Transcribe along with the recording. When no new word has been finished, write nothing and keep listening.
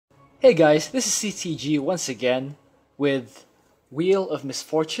Hey guys, this is CTG once again with Wheel of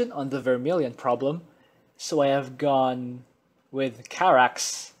Misfortune on the Vermilion problem. So I have gone with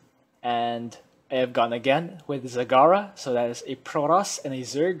Carax, and I have gone again with Zagara, so that is a Protoss and a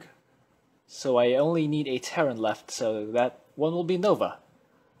Zerg. So I only need a Terran left, so that one will be Nova.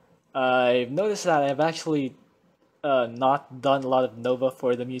 I've noticed that I've actually not done a lot of Nova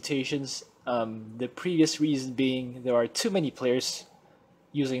for the mutations. The previous reason being there are too many players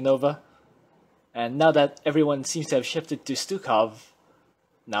using Nova, and now that everyone seems to have shifted to Stukov,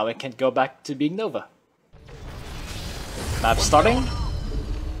 now I can't go back to being Nova. Map starting.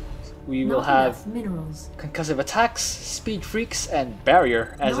 We will have concussive attacks, speed freaks, and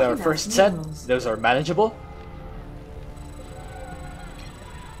barrier as our first set. Those are manageable.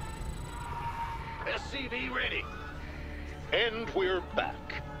 SCV ready. And we're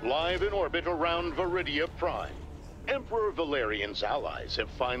back, live in orbit around Viridia Prime. Emperor Valerian's allies have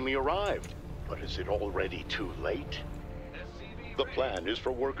finally arrived, but is it already too late? The plan is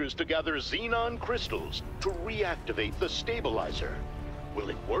for workers to gather xenon crystals to reactivate the stabilizer.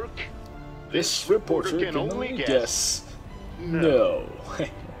 Will it work? This reporter can only guess. No.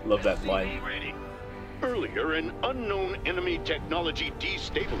 Love that line. Earlier, an unknown enemy technology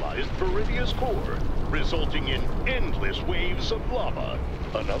destabilized Viridia's core, resulting in endless waves of lava.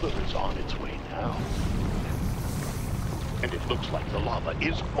 Another is on its way now. And it looks like the lava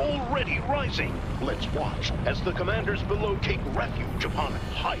is already rising. Let's watch as the commanders below take refuge upon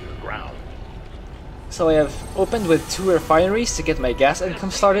higher ground. So I have opened with 2 refineries to get my gas income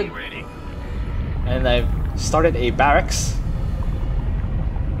started. And I've started a barracks.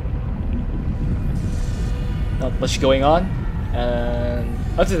 Not much going on. And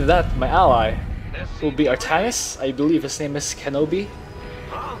other than that, my ally will be Artanis. I believe his name is Kenobi.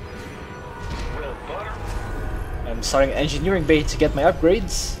 I'm starting engineering bay to get my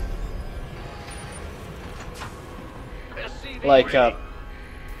upgrades. Like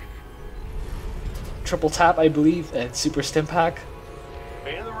triple tap, I believe, and super stim pack.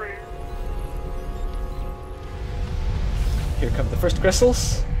 Here come the first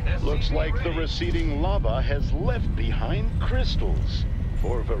crystals. Looks like the receding lava has left behind crystals.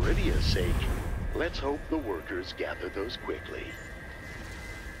 For Viridia's sake, let's hope the workers gather those quickly.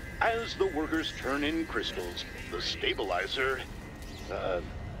 As the workers turn in crystals, the stabilizer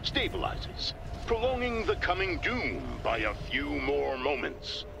stabilizes, prolonging the coming doom by a few more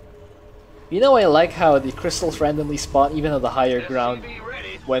moments. You know, I like how the crystals randomly spawn even on the higher ground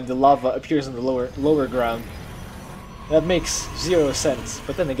when the lava appears on the lower ground. That makes 0 sense,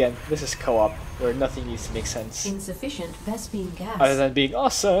 but then again, this is co-op, where nothing needs to make sense. Insufficient Vespine gas. Other than being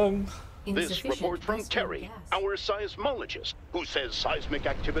awesome. This report from Terry, our seismologist, who says seismic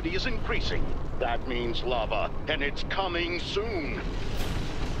activity is increasing. That means lava, and it's coming soon.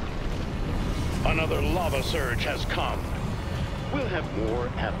 Another lava surge has come. We'll have more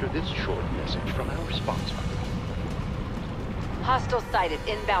after this short message from our sponsor. Hostile sighted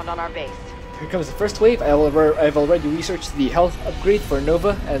inbound on our base. Here comes the first wave. I've already researched the health upgrade for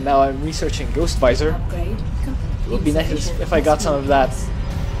Nova, and now I'm researching Ghost Visor. It would be nice if I got some of that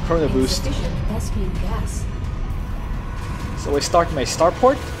Chrono Boost. So I start my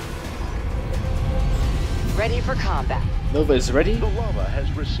starport. Ready for combat. Nova is ready. The lava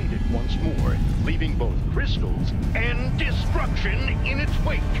has receded once more, leaving both crystals and destruction in its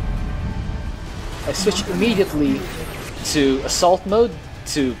wake. I switch immediately to assault mode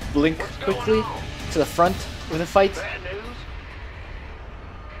to blink quickly to the front of the fight.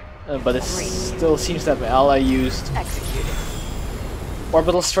 But it still seems that my ally used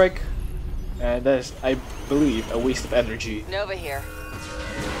Orbital Strike, and that is, I believe, a waste of energy. Nova here.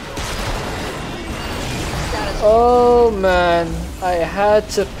 Oh man, I had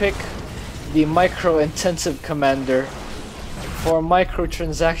to pick the micro-intensive commander for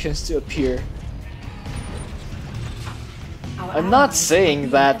microtransactions to appear. I'm not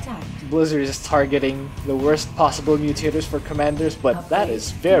saying that Blizzard is targeting the worst possible mutators for commanders, but that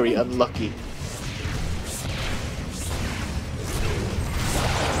is very unlucky.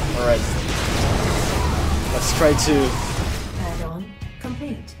 Alright. Let's try to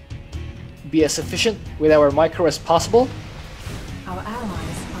be as efficient with our micro as possible.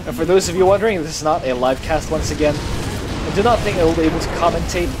 And for those of you wondering, this is not a live cast once again. I do not think I will be able to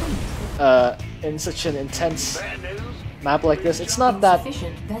commentate in such an intense map like this. It's not that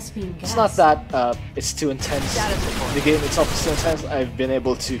it's too intense. The game itself is too intense. I've been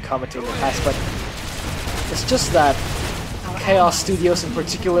able to commentate in the past, but it's just that Chaos Studios in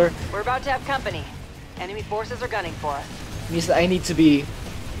particular. We're about to have company. Enemy forces are gunning for us. Means that I need to be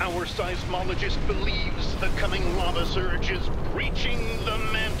Our seismologist believes the coming lava surge is breaching the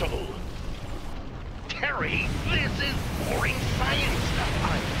mantle. hurry! This is boring science!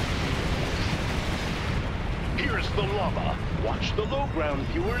 Here's the lava. Watch the low ground,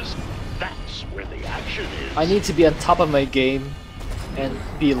 viewers. That's where the action is. I need to be on top of my game and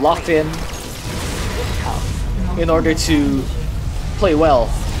be locked in order to play well.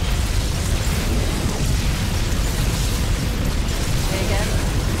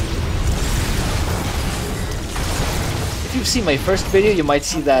 If you've seen my first video, you might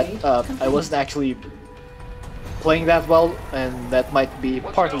see that I wasn't actually playing that well, and that might be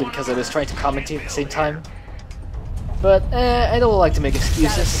partly because I was trying to commentate at the same time. But I don't like to make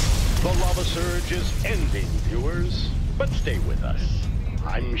excuses. The lava surge is ending, viewers. But stay with us.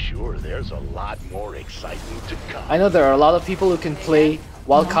 I'm sure there's a lot more excitement to come. I know there are a lot of people who can play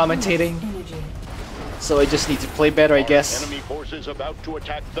while commentating, so I just need to play better, I guess. Enemy forces about to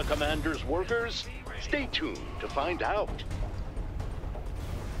attack the commander's workers? Stay tuned to find out.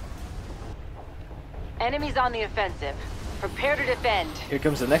 Enemies on the offensive. Prepare to defend. Here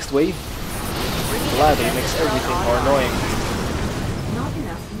comes the next wave. The ladder makes everything more annoying. Not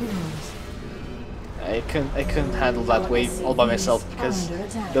enough minerals. I couldn't handle that wave all by myself because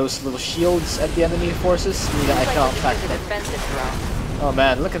those little shields at the enemy forces mean that I cannot attack them. Defensive drone. Oh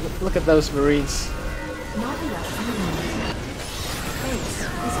man, look at those marines. Not enough minerals. Base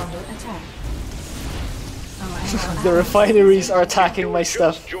is under attack. The refineries are attacking my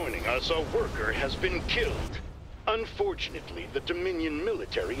stuff. Just joining us, a worker has been killed. Unfortunately, the Dominion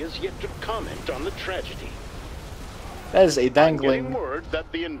military has yet to comment on the tragedy. That is a I'm dangling. getting word that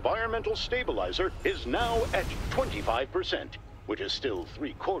the environmental stabilizer is now at 25%, which is still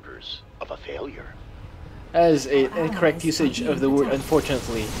 3/4 of a failure. That is an incorrect usage of the word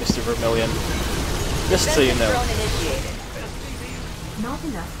unfortunately, Mr. Vermilion. Just so you know. Drone initiated. Not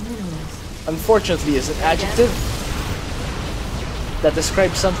enough minerals. Unfortunately is an adjective that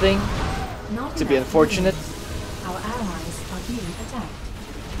describes something Not to be enough unfortunate. minerals. Our allies are being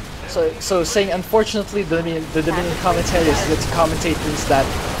attacked. So saying unfortunately, the Dominion commentary is good to commentate means that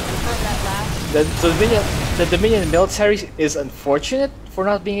the Dominion military is unfortunate for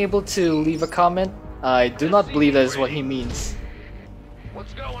not being able to leave a comment. I do not believe that is what he means.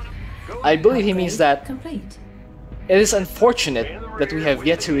 I believe he means that Complete. it is unfortunate that we have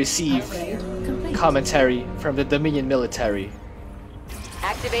yet to receive Complete. commentary from the Dominion military.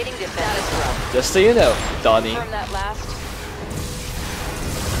 Activating defensive drone. Just so you know, Donnie. Confirm that last.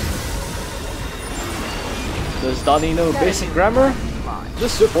 Does Donnie know basic grammar?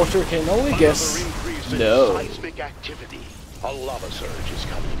 This reporter can only guess. Another increase in No. seismic activity. A lava surge is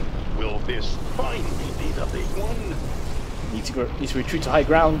coming. Will this finally be the big one? Need to retreat to high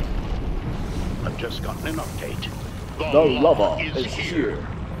ground. I've just gotten an update. The lava is here.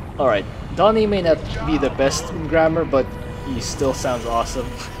 Alright, Donnie may not be the best in grammar, but he still sounds awesome.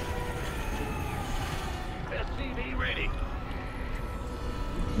 SCV ready.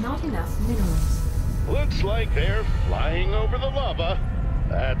 Not enough minerals. Looks like they're flying over the lava.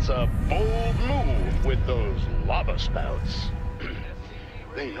 That's a bold move with those lava spouts.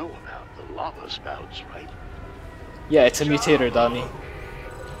 They know about the lava spouts, right? Yeah, it's a mutator, Donnie.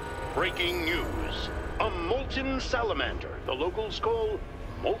 Breaking news. A molten salamander, the locals call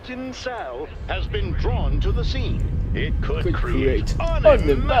Molten Sal, has been drawn to the scene. It could create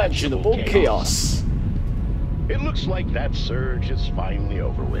unimaginable chaos. It looks like that surge is finally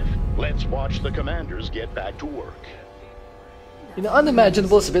over with. Let's watch the commanders get back to work. You know,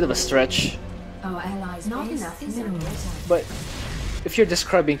 unimaginable is a bit of a stretch, Our allies not enough minerals. but if you're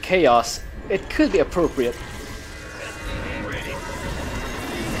describing chaos, it could be appropriate.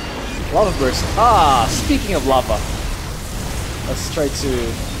 Lava burst. Ah, speaking of lava, let's try to.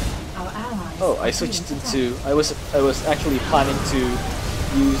 Our allies. Oh, I switched into. I was actually planning to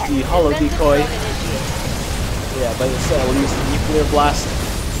use the hollow decoy. Yeah, but instead I will use the nuclear blast.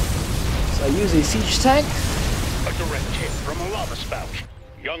 So I use a siege tank. A direct hit from a lava spout.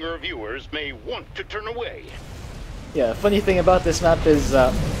 Younger viewers may want to turn away. Yeah, funny thing about this map is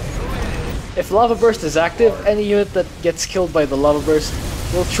if lava burst is active, any unit that gets killed by the lava burst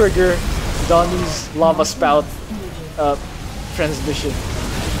will trigger Donnie's lava spout transmission.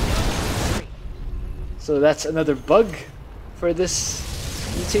 So that's another bug for this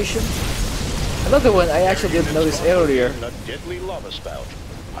mutation. Another one I actually didn't notice earlier. A deadly lava spout.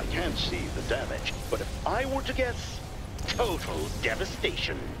 I can't see the damage, but if I were to guess, total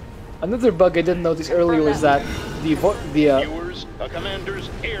devastation. Another bug I didn't notice earlier was that the Viewers, a commander's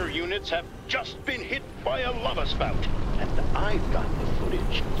air units have just been hit by a lava spout, and I've got the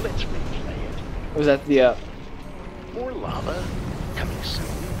footage. Let's replay it. was that the More lava coming soon.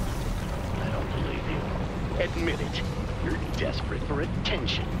 I don't believe you. Admit it. You're desperate for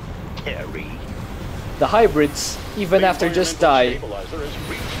attention, Terry. the hybrids, even The after just environmental die, stabilizer has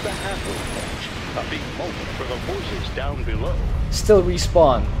reached the halfway point. A big moment for the forces down below. still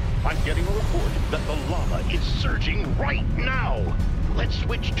respawn. I'm getting a report that the lava is surging right now. Let's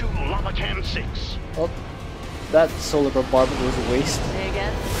switch to Lava Cam 6. Oh, that solar bombardment was a waste. Say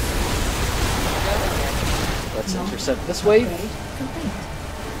again? Go again. Let's intercept this wave. Upgrade complete.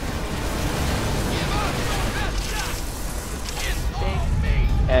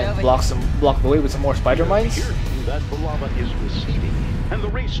 And block the way with some more spider mines. It appears that the lava is receding, and the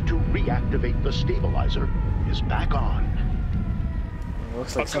race to reactivate the stabilizer is back on.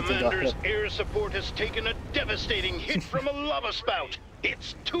 Looks like The something got commander's hit. air support has taken a devastating hit from a lava spout.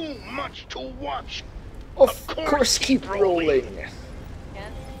 It's too much to watch. Of course, keep rolling. Again?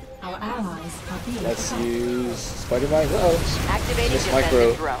 Our allies are being Let's attacked. use spider mines. Uh-oh. Activating Miss defensive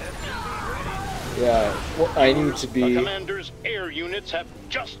micro. drone. Yeah, well, I need to The be. commander's air units have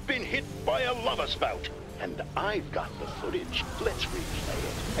just been hit by a lava spout, and I've got the footage. Let's replay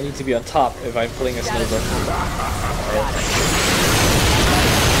it. I need to be on top if I'm pulling a Status snowball. Got it.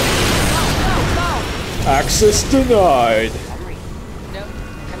 Access denied. I'm reading. Nope.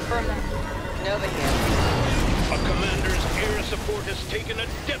 Confirm that. Nova here. A commander's air support has taken a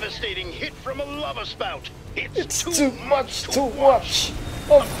devastating hit from a lava spout. It's too much to watch.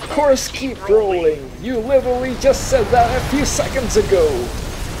 Of course, keep rolling. You literally just said that a few seconds ago.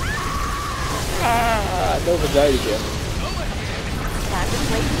 Ah, Nova died again. Time to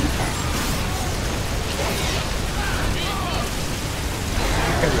play defense.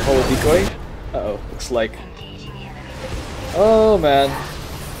 Can we hold a decoy? Uh-oh, looks like. Oh man,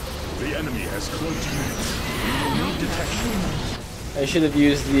 The enemy has close units. We will need detection. I should have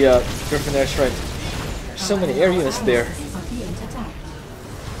used the Griffin airstrike. There's so many air units there. Are being attacked.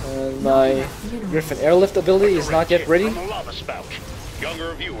 And my Griffin airlift ability is not yet ready. From a lava spout.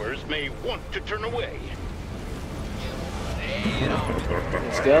 Younger viewers may want to turn away.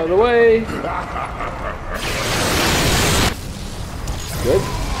 Let's get out of the way. Good.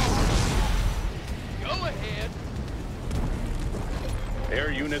 Air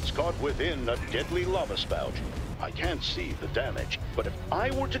units caught within a deadly lava spout. I can't see the damage, but if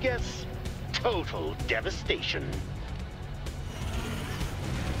I were to guess, total devastation.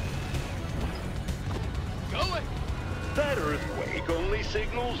 That earthquake only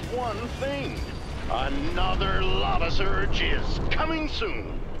signals one thing. Another lava surge is coming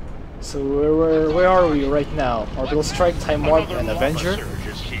soon. So where are we right now? Orbital strike, time warp, Another and lava Avenger. surge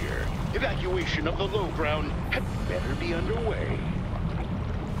is here. Evacuation of the low ground had better be underway.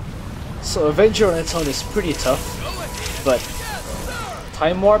 So Avenger on its own is pretty tough, but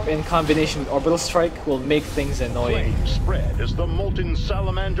time warp in combination with orbital strike will make things annoying. Flames spread as the molten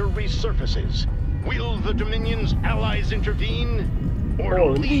salamander resurfaces. Will the Dominion's allies intervene? Or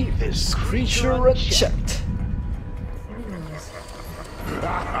leave this creature unchecked?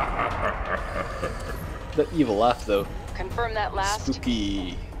 The evil laugh though. Confirm that last.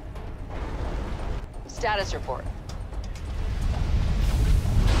 Spooky. Status report.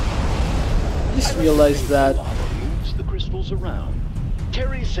 Just realized that Lava moves the crystals around.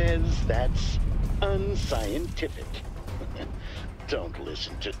 Terry says that's unscientific. Don't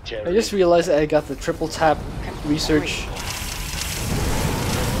listen to Terry. I just realized I got the triple tap research.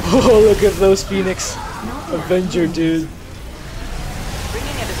 Oh, look at those Phoenix Avenger, dude. Bringing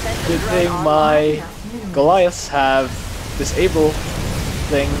a defensive Good drone thing online. my Goliaths have disable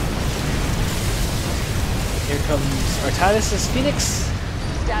thing. Here comes Artanis' Phoenix.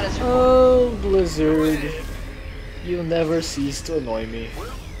 Status report. Oh, Blizzard. You'll never cease to annoy me.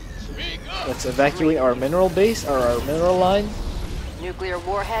 Let's evacuate our mineral base, or our mineral line. Nuclear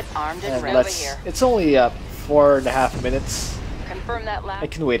warhead armed and And ready let's. here. It's only 4.5 minutes. Confirm that I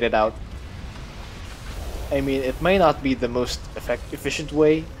last. can wait it out. I mean, it may not be the most efficient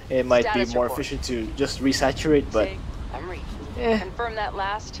way. It might be Status more report. efficient to just resaturate, but Sig, I'm reading. eh. Confirm that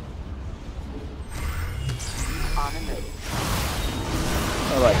last. On the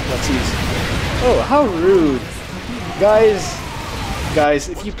move. Alright, let's use. Oh, how rude! Guys,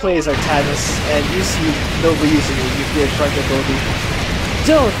 if you play as Artanis and you see Nova using a nuclear strike ability,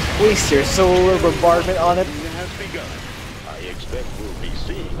 don't waste your solar bombardment on it. has begun. I expect we'll be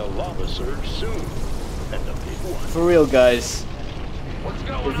seeing a lava surge soon. And a big one. For real, guys. What's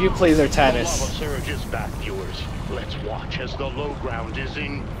going If you on? play as The lava Artanis, surge is back, viewers. Let's watch as the low ground is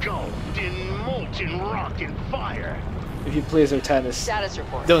engulfed in molten rock and fire. if you play as Artanis, Status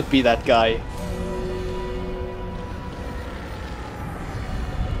report. don't be that guy.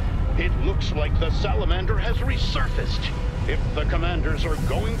 It looks like the salamander has resurfaced. If the commanders are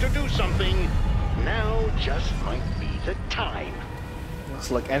going to do something, now just might be the time. Looks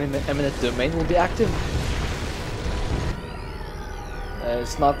like eminent domain will be active.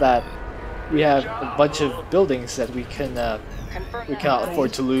 It's not that we have a bunch of buildings that we cannot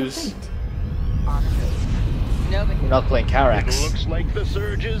afford to lose. Nova We're here. not playing It Carax. looks like the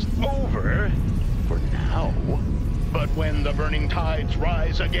surge is over. For now. But when the burning tides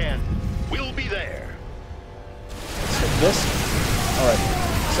rise again, we'll be there. Let's hit this. Alright,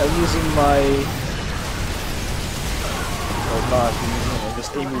 so I'm using my... Oh, not using, I'm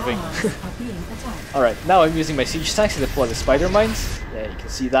just moving. Are being attacked. Alright, now I'm using my siege tanks to deploy the spider mines. Yeah, you can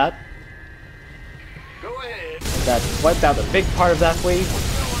see that. Go ahead. And that wiped out a big part of that wave. I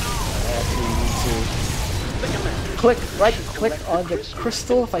actually need to click, right click on the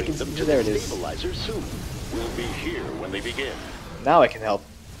crystal if I can see. There it is. Stabilizer soon. We'll be here when they begin. Now I can help.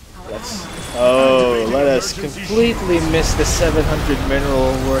 Let's... Oh, let us completely miss the 700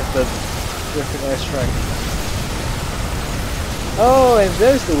 mineral worth of airstrike. Oh, and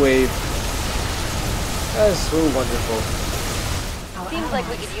there's the wave. That is so wonderful. Seems like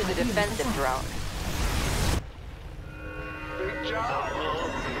we could use a defensive drone. Good job.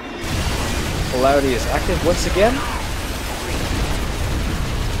 Polarity is active once again.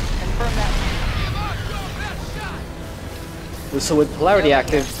 Confirm that. So with polarity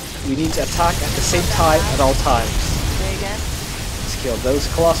active, we need to attack at the same time at all times. Say again. Let's kill those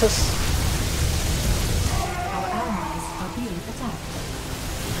Colossus. Our allies are being attacked.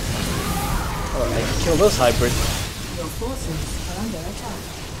 Oh, I can kill those hybrids. Your forces are under attack.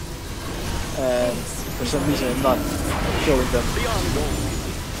 And for some reason I'm not killing them. Beyond gold.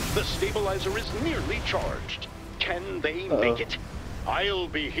 The stabilizer is nearly charged. Can they make it? I'll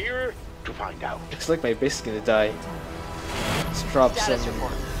be here to find out. Looks like my base is gonna die. Let's drop some... Status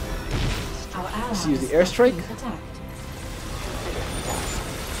report. Our allies use the are airstrike. being attacked.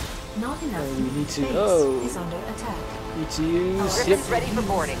 Not enough. we need to... Base Oh, is under attack. need to use... Yep, Griffin's ready for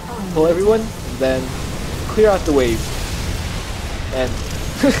boarding. pull everyone, and then clear out the wave. And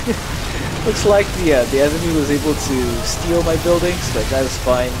looks like the enemy was able to steal my buildings, but that is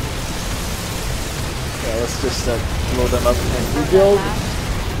fine. Yeah, let's just blow them up and rebuild.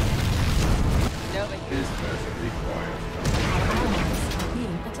 Nova here. Our allies are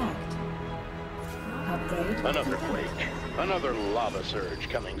being attacked. Upgrade. Another quake. Another lava surge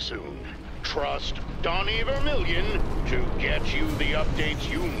coming soon. Trust Donnie Vermillion to get you the updates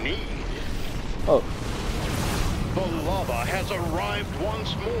you need. Oh, The lava has arrived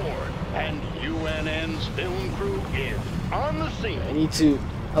once more, and UNN's film crew is on the scene. I need to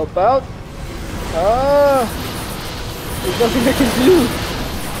help out. Ah! There's nothing I can do!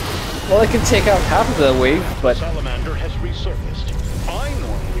 Well, I can take out half of the wave, but... Salamander has resurfaced. I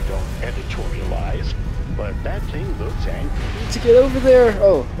normally don't editorialize, but that thing looks angry. I need to get over there!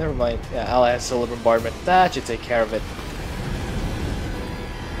 Oh, never mind. Yeah, Ally has solar bombardment. That should take care of it.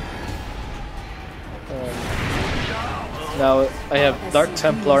 Now, I have Dark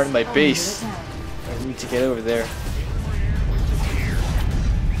Templar in my base. I need to get over there.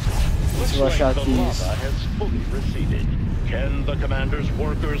 Let's rush out The these. lava has fully receded. Can the commander's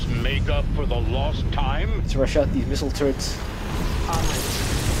workers make up for the lost time? Let's rush out these missile turrets.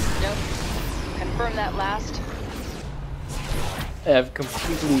 Nope. Confirm that last. I have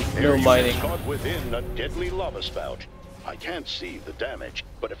completely no Air mining. units caught within a deadly lava spout. I can't see the damage,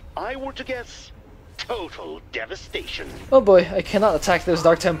 but if I were to guess, total devastation. Oh boy, I cannot attack those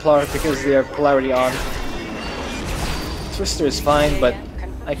Dark Templar because they are polarity on. Twister is fine, but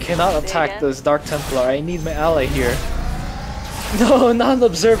I cannot attack those Dark Templar. I need my ally here. No, not an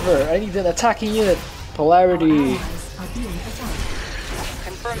observer. I need an attacking unit. Polarity. Allies are being attacked.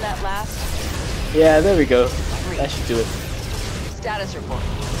 Confirm that last. Yeah, there we go. That should do it. Status report.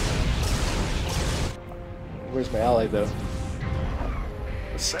 Where's my ally though?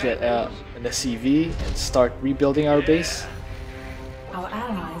 Let's get an SCV and start rebuilding our base. Our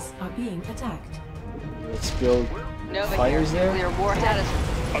allies are being attacked. Let's build Nova here. fires there. Clear war status.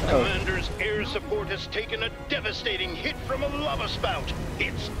 A commander's air support has taken a devastating hit from a lava spout.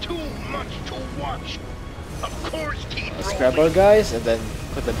 It's too much to watch. Of course, keep Let's rolling. grab our guys and then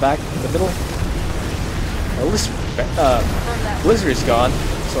put them back in the middle. At least Confirm that. Blizzard is gone,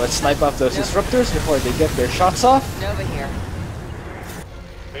 so let's snipe off those disruptors before they get their shots off. Nova here.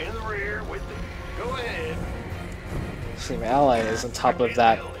 In the rear with them. Go ahead. See, my ally is on top of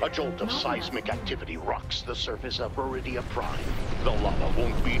that. A jolt of seismic activity rocks the surface of Viridia Prime. The lava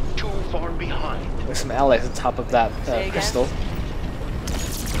won't be too far behind. There's some allies on top of that Say again? crystal. Word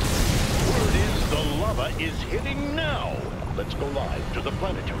is the lava is hitting now. Let's go live to the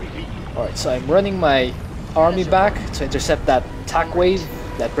planetary feed. Alright, so I'm running my army back to intercept that attack wave,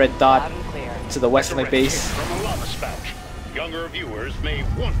 that red dot Loud and clear. to the west of my Direct hit base. from a lava spout. younger viewers may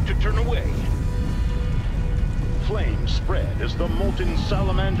want to turn away. Flames spread as the molten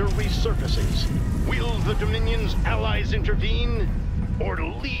salamander resurfaces. Will the Dominion's allies intervene, or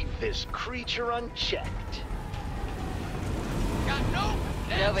leave this creature unchecked?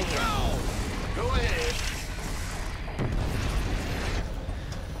 Nova here. Go ahead.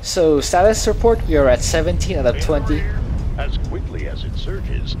 So, status report, we are at 17 out of 20. As quickly as it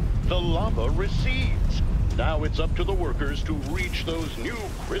surges, the lava recedes. Now it's up to the workers to reach those new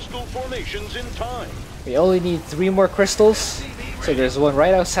crystal formations in time. We only need 3 more crystals. So there's one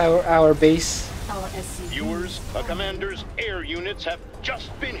right outside our base. Our SCV. Viewers, the commander's air units have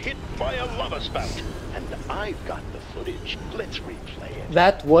just been hit by a lava spout. And I've got the footage. Let's replay it.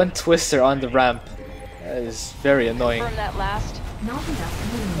 That one twister on the ramp is very annoying. Confirm that last. Not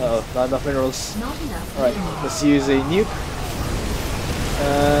enough minerals. Oh, not enough minerals. Not enough Alright, minerals. let's use a nuke.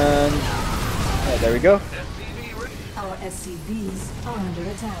 And yeah, there we go. Our SCVs are under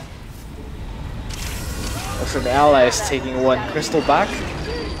attack. Looks like the ally is taking one crystal back.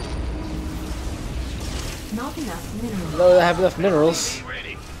 Not enough minerals. No, I have enough minerals.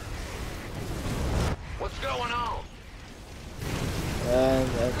 Ready. What's going on? And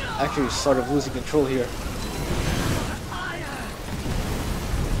I'm actually sort of losing control here.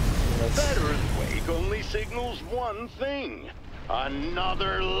 That earthquake only signals one thing.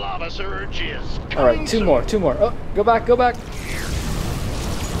 Another lava surge is coming. Alright, two more. Oh, go back.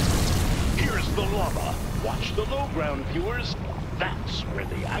 Here's the lava. Watch the low ground, viewers. That's where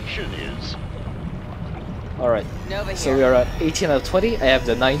the action is. Alright, Nova so here. we are at 18 out of 20. I have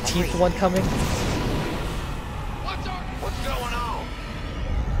the 19th one coming. What's going on?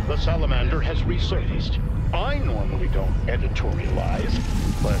 The salamander has resurfaced. I normally don't editorialize,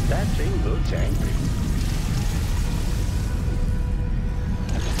 but that thing looks angry.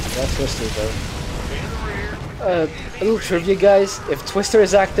 That's Twister though. A little trivia, guys. If Twister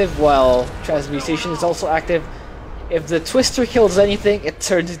is active while Transmutation is also active, if the Twister kills anything, it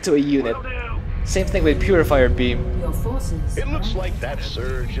turns into a unit. Same thing with Purifier Beam. Your forces. It looks like that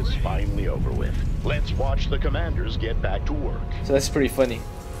surge is finally over with. Let's watch the commanders get back to work. So that's pretty funny.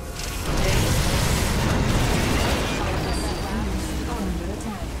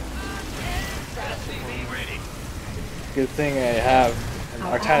 Good thing I have an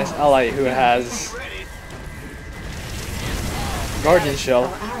Artanis ally who has Guardian Shell.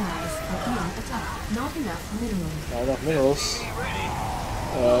 Our allies are being attacked. Not enough minerals. Not enough minerals.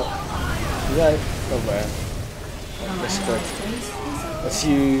 Oh man. Our Discord. allies' base is under Let's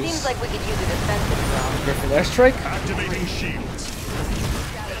Seems use like we could use a defensive drone. Griffin Airstrike. Activating shields.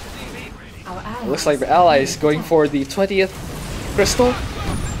 Our allies. It looks like the ally is going for the 20th crystal.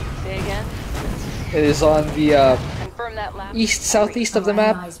 Say again. It is on the Confirm that last. east-southeast of the Our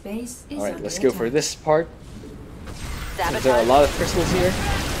map. allies' base is Alright, under let's go for attack. this part. Sabotage. There are a lot of crystals here.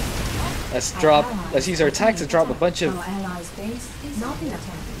 Let's use our attack to drop a bunch of Our allies' base is not in attack.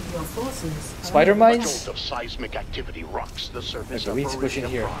 Your forces are spider under A mines. jolt of seismic activity rocks the surface Okay, of we need to push in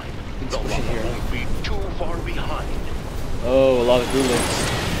Meridian here. Prime. We need to The push in lava here. won't be too far behind. Oh, a lot of broodlings.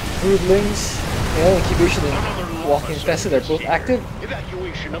 Broodlings, Hail Incubation, and Another lava Walking Infested are surge both here. active.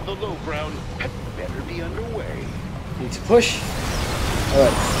 Evacuation of the low ground had better be underway. Need to push.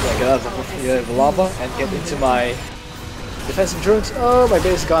 Alright, yeah, get out of the lava and get into my defensive drones. Oh, my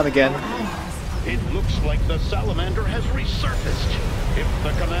base is gone again. It looks like the salamander has resurfaced. If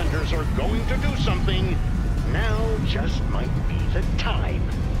the commanders are going to do something, now just might be the time.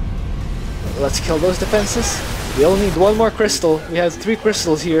 Let's kill those defenses. We only need one more crystal. We have 3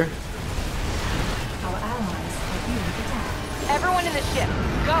 crystals here. Our allies are being attacked. Everyone in the ship.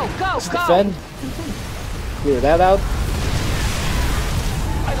 Go, go, Let's go. defend. Complete. Clear that out.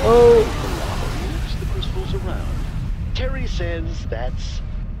 I Oh. moves the crystals around. Terry says that's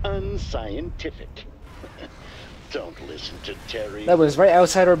unscientific. Don't listen to Terry. That was right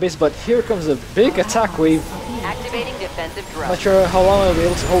outside our base, but here comes a big attack wave. Activating defensive drone. Not sure how long I'll be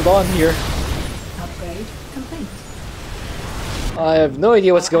able to hold on here. Upgrade complete. I have no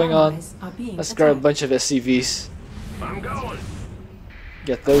idea what's going on. Allies are being Let's grab a attacked. bunch of SCVs. I'm going.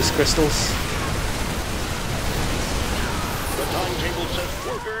 Get those crystals. The timetable says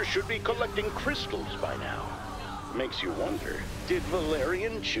workers should be collecting crystals by now. Makes you wonder, did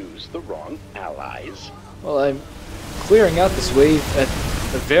Valerian choose the wrong allies? Well, I'm clearing out this wave at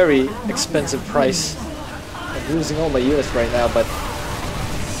a very expensive price. I'm losing all my units right now, but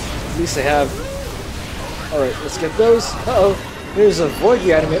at least I have... Alright, let's get those. Uh-oh, here's a void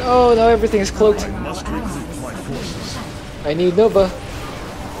reanimate. Oh no, everything is cloaked. Must regroup my forces. I need Nova.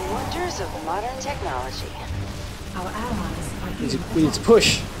 Wonders of modern technology. Our allies are being We need to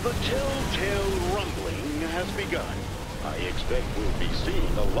push. The telltale rumbling has begun. I expect we'll be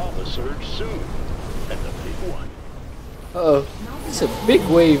seeing a lava surge soon. And a big one. Uh-oh. It's a big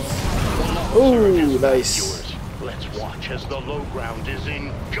wave. Ooh, nice. Yours. Let's watch as the low ground is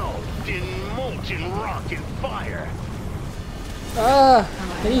engulfed in molten rock and fire. Ah,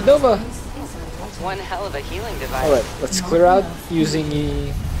 I need Nova. That's one hell of a healing device. Alright, let's clear out using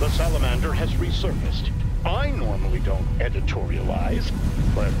the... The salamander has resurfaced. I normally don't editorialize,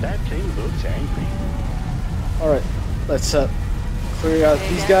 but that thing looks angry. Alright, let's clear out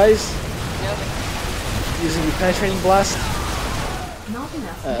these guys Nova. using the penetrating blast. Not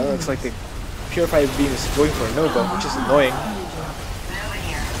enough. It looks like the purified beam is going for a Nova, which is annoying.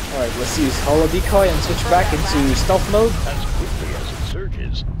 Alright, let's use Hollow Decoy and switch back into stealth mode. As quickly as it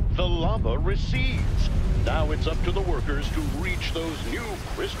surges, the lava recedes. Now it's up to the workers to reach those new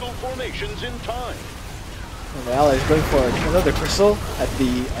crystal formations in time. And my ally is going for another crystal at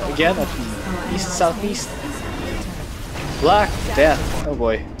the again at the east southeast. Black Death. Oh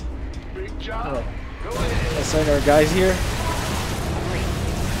boy. Big job. Alright. Go ahead. Let's send our guys here.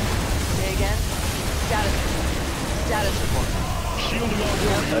 Say again. Status report. Shielding our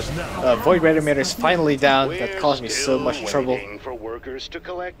warriors now. Void Radiator is finally down. That We're caused me so still much trouble. waiting for workers to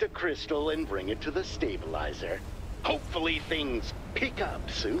collect a crystal and bring it to the stabilizer. Hopefully things pick up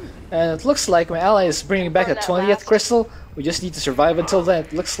soon. And it looks like my ally is bringing back the 20th crystal. We just need to survive until then.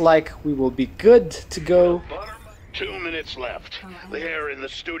 It looks like we will be good to go. 2 minutes left. The air in the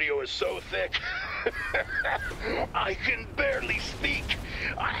studio is so thick. I can barely speak.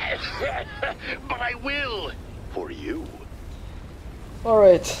 But I will. For you.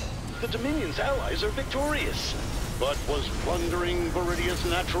 Alright. The Dominion's allies are victorious. But was plundering Viridia's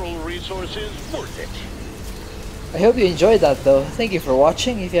natural resources worth it? I hope you enjoyed that though. Thank you for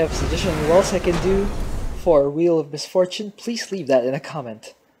watching. If you have a suggestion on what else I can do for Wheel of Misfortune, please leave that in a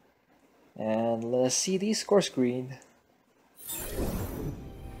comment. And let us see the score screen.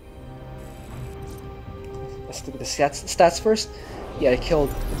 Let's look at the stats first. Yeah, I killed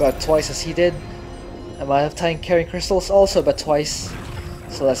about twice as he did. Amount of time carrying crystals also about twice.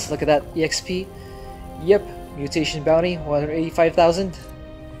 So let's look at that EXP. Yep, Mutation bounty 185,000.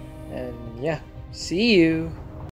 And yeah, see you.